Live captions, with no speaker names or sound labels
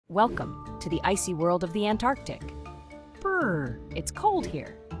Welcome to the icy world of the Antarctic. Brr, it's cold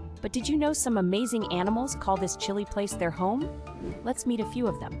here. But did you know some amazing animals call this chilly place their home? Let's meet a few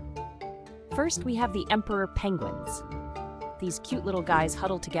of them. First, we have the emperor penguins. These cute little guys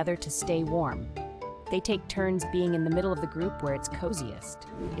huddle together to stay warm. They take turns being in the middle of the group where it's coziest.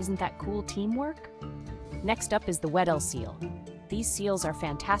 Isn't that cool teamwork? Next up is the Weddell seal. These seals are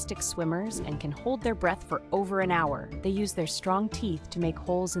fantastic swimmers and can hold their breath for over an hour. They use their strong teeth to make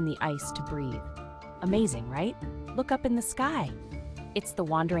holes in the ice to breathe. Amazing, right? Look up in the sky. It's the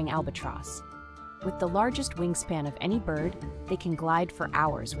wandering albatross. With the largest wingspan of any bird, they can glide for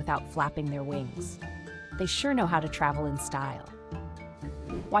hours without flapping their wings. They sure know how to travel in style.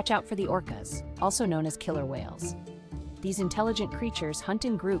 Watch out for the orcas, also known as killer whales. These intelligent creatures hunt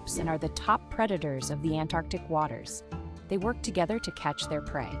in groups and are the top predators of the Antarctic waters. They work together to catch their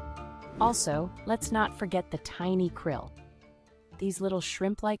prey. Also, let's not forget the tiny krill. These little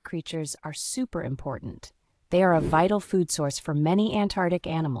shrimp-like creatures are super important. They are a vital food source for many Antarctic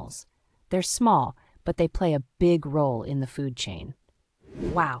animals. They're small, but they play a big role in the food chain.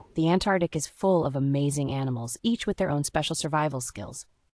 Wow, the Antarctic is full of amazing animals, each with their own special survival skills.